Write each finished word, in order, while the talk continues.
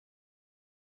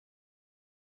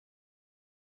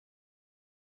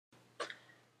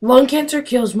Lung cancer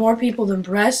kills more people than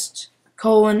breast,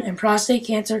 colon, and prostate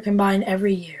cancer combined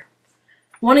every year.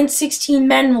 1 in 16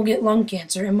 men will get lung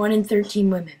cancer and 1 in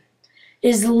 13 women. It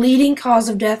is the leading cause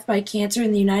of death by cancer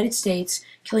in the United States,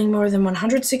 killing more than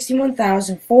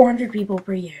 161,400 people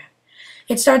per year.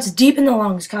 It starts deep in the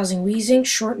lungs, causing wheezing,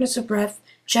 shortness of breath,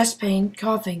 chest pain,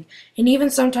 coughing, and even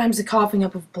sometimes the coughing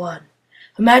up of blood.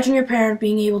 Imagine your parent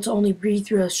being able to only breathe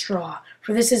through a straw,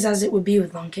 for this is as it would be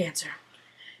with lung cancer.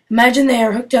 Imagine they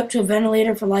are hooked up to a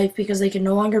ventilator for life because they can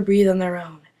no longer breathe on their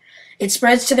own. It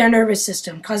spreads to their nervous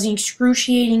system, causing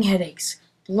excruciating headaches,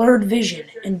 blurred vision,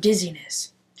 and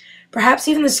dizziness. Perhaps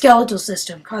even the skeletal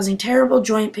system, causing terrible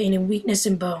joint pain and weakness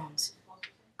in bones.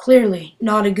 Clearly,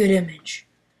 not a good image.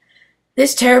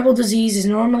 This terrible disease is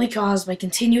normally caused by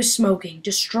continuous smoking,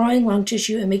 destroying lung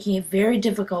tissue and making it very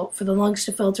difficult for the lungs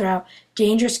to filter out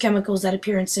dangerous chemicals that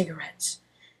appear in cigarettes.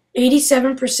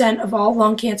 87% of all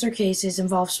lung cancer cases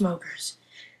involve smokers.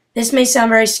 This may sound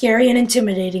very scary and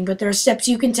intimidating, but there are steps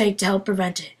you can take to help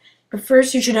prevent it. But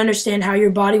first, you should understand how your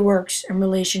body works in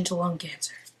relation to lung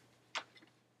cancer.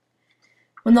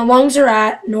 When the lungs are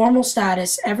at normal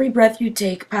status, every breath you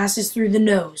take passes through the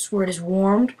nose, where it is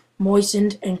warmed,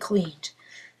 moistened, and cleaned.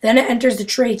 Then it enters the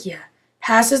trachea,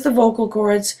 passes the vocal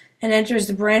cords, and enters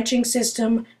the branching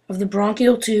system of the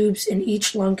bronchial tubes in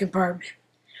each lung compartment.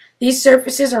 These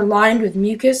surfaces are lined with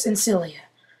mucus and cilia.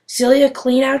 Cilia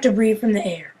clean out debris from the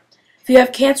air. If you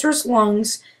have cancerous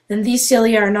lungs, then these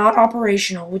cilia are not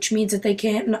operational, which means that they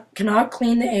cannot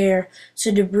clean the air,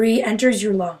 so debris enters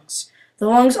your lungs. The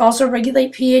lungs also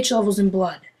regulate pH levels in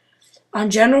blood. On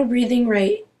general breathing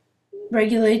rate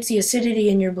regulates the acidity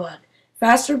in your blood.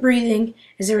 Faster breathing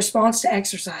is a response to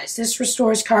exercise. This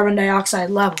restores carbon dioxide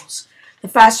levels. The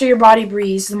faster your body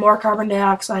breathes, the more carbon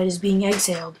dioxide is being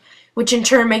exhaled, which in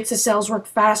turn makes the cells work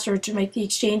faster to make the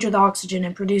exchange with oxygen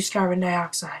and produce carbon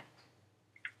dioxide.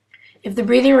 If the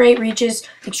breathing rate reaches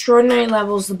extraordinary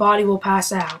levels, the body will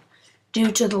pass out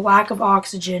due to the lack of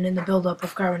oxygen and the buildup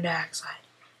of carbon dioxide.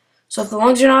 So if the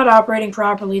lungs are not operating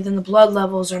properly, then the blood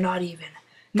levels are not even.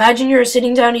 Imagine you're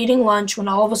sitting down eating lunch when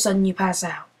all of a sudden you pass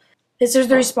out. This is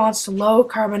the response to low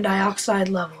carbon dioxide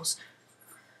levels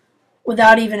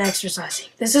without even exercising.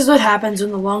 This is what happens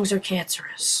when the lungs are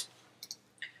cancerous.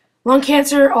 Lung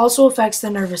cancer also affects the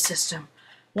nervous system.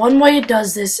 One way it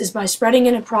does this is by spreading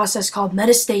in a process called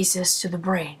metastasis to the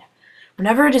brain.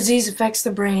 Whenever a disease affects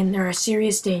the brain, there are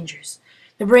serious dangers.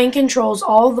 The brain controls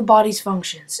all of the body's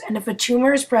functions, and if a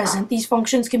tumor is present, these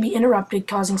functions can be interrupted,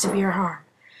 causing severe harm.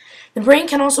 The brain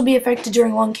can also be affected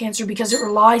during lung cancer because it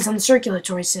relies on the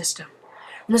circulatory system.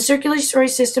 When the circulatory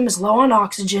system is low on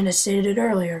oxygen, as stated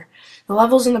earlier, the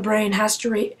levels in the brain have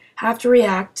to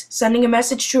react, sending a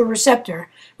message to a receptor,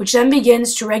 which then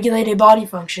begins to regulate a body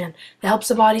function that helps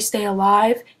the body stay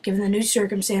alive given the new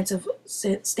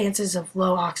circumstances of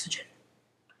low oxygen.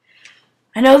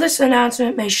 I know this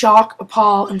announcement may shock,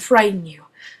 appall, and frighten you,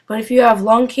 but if you have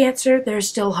lung cancer, there is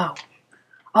still hope.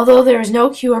 Although there is no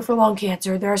cure for lung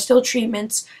cancer, there are still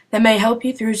treatments that may help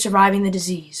you through surviving the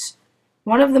disease.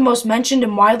 One of the most mentioned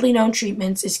and widely known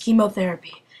treatments is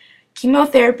chemotherapy.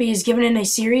 Chemotherapy is given in a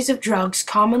series of drugs,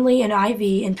 commonly in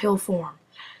IV and pill form.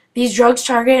 These drugs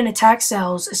target and attack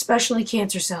cells, especially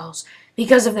cancer cells,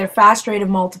 because of their fast rate of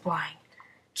multiplying.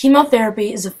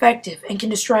 Chemotherapy is effective and can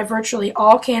destroy virtually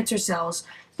all cancer cells,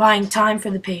 buying time for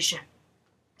the patient.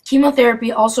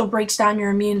 Chemotherapy also breaks down your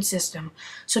immune system,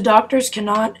 so doctors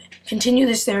cannot continue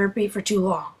this therapy for too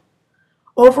long.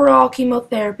 Overall,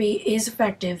 chemotherapy is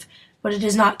effective, but it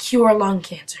does not cure lung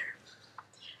cancer.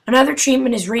 Another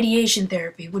treatment is radiation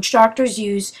therapy, which doctors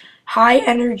use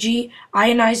high-energy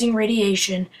ionizing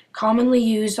radiation, commonly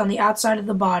used on the outside of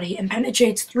the body, and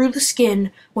penetrates through the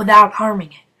skin without harming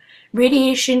it.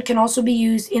 Radiation can also be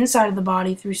used inside of the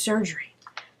body through surgery.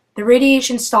 The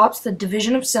radiation stops the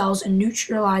division of cells and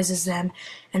neutralizes them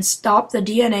and stops the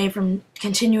DNA from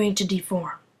continuing to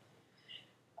deform,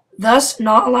 thus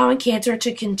not allowing cancer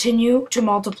to continue to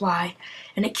multiply,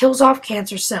 and it kills off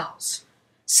cancer cells.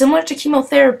 Similar to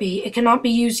chemotherapy, it cannot be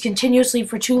used continuously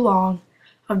for too long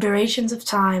of durations of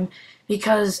time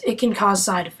because it can cause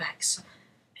side effects.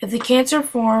 If the cancer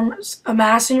forms a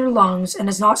mass in your lungs and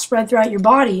is not spread throughout your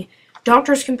body,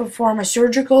 doctors can perform a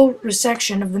surgical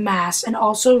resection of the mass and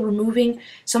also removing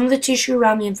some of the tissue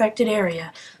around the infected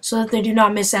area so that they do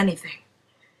not miss anything.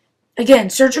 Again,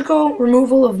 surgical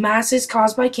removal of masses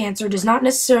caused by cancer does not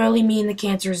necessarily mean the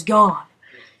cancer is gone.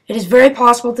 It is very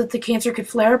possible that the cancer could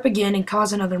flare up again and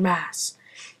cause another mass.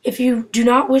 If you do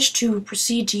not wish to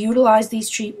proceed to utilize these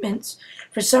treatments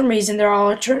for some reason, there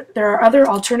are other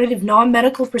alternative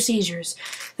non-medical procedures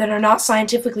that are not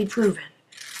scientifically proven.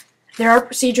 There are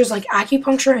procedures like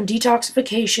acupuncture and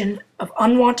detoxification of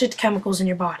unwanted chemicals in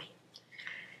your body.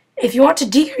 If you want to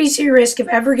decrease your risk of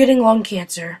ever getting lung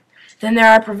cancer, then there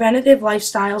are preventative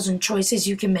lifestyles and choices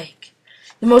you can make.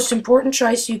 The most important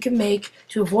choice you can make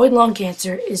to avoid lung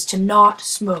cancer is to not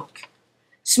smoke.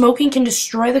 Smoking can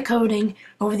destroy the coating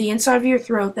over the inside of your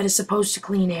throat that is supposed to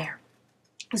clean air.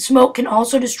 The smoke can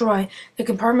also destroy the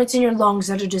compartments in your lungs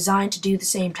that are designed to do the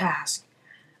same task.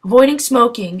 Avoiding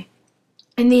smoking,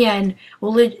 in the end,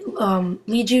 will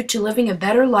lead you to living a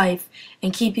better life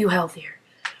and keep you healthier.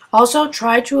 Also,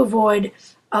 try to avoid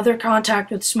other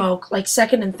contact with smoke, like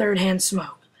second and third hand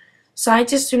smoke.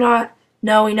 Scientists do not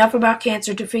know enough about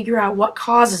cancer to figure out what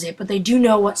causes it, but they do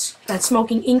know that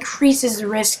smoking increases the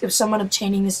risk of someone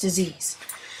obtaining this disease.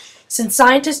 Since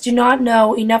scientists do not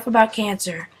know enough about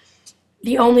cancer,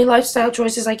 the only lifestyle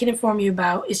choices I can inform you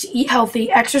about is to eat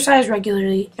healthy, exercise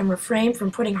regularly, and refrain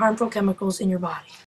from putting harmful chemicals in your body.